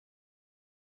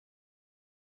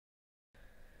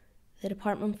The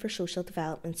Department for Social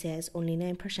Development says only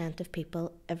 9% of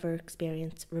people ever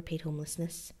experience repeat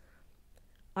homelessness.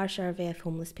 Our survey of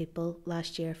homeless people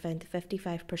last year found that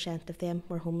 55% of them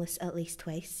were homeless at least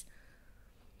twice.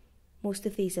 Most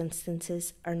of these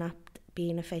instances are not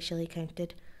being officially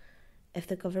counted. If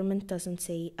the government doesn't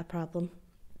see a problem,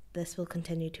 this will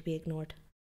continue to be ignored.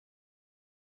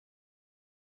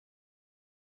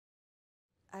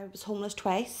 I was homeless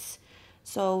twice.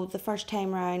 So the first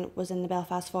time round was in the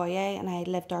Belfast foyer, and I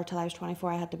lived there till I was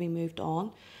 24. I had to be moved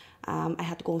on. I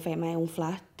had to go and find my own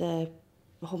flat. The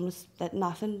homeless,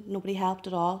 nothing, nobody helped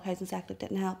at all. Housing sector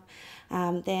didn't help.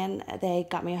 Then they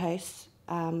got me a house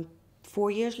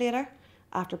 4 years later,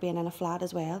 after being in a flat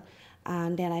as well.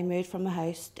 And then I moved from the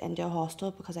house into a hostel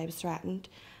because I was threatened.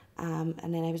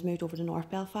 And then I was moved over to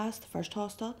North Belfast, the first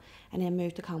hostel, and then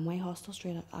moved to Conway hostel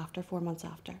straight after, 4 months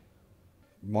after.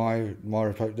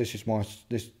 This is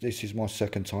my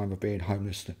second time of being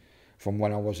homeless from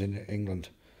when I was in England,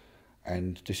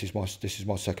 and this is my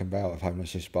second bout of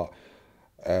homelessness. But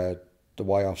the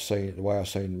way I've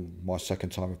seen my second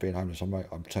time of being homeless,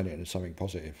 I'm turning it into something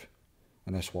positive,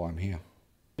 and that's why I'm here.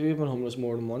 You've been homeless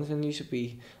more than once, and you should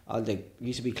be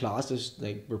classed as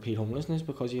like repeat homelessness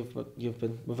because you've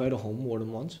been without a home more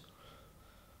than once.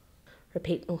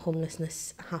 Repeat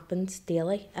homelessness happens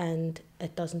daily, and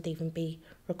it doesn't even be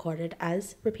recorded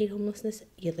as repeat homelessness.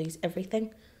 You lose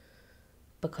everything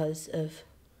because of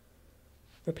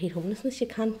repeat homelessness. You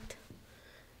can't,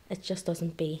 it just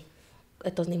doesn't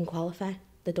even qualify.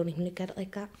 They don't even look at it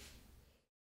like that.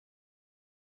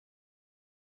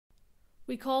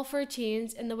 We call for a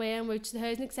change in the way in which the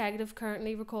Housing Executive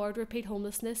currently record repeat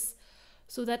homelessness,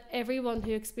 so that everyone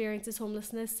who experiences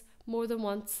homelessness more than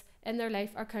once in their life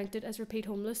are counted as repeat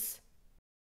homeless.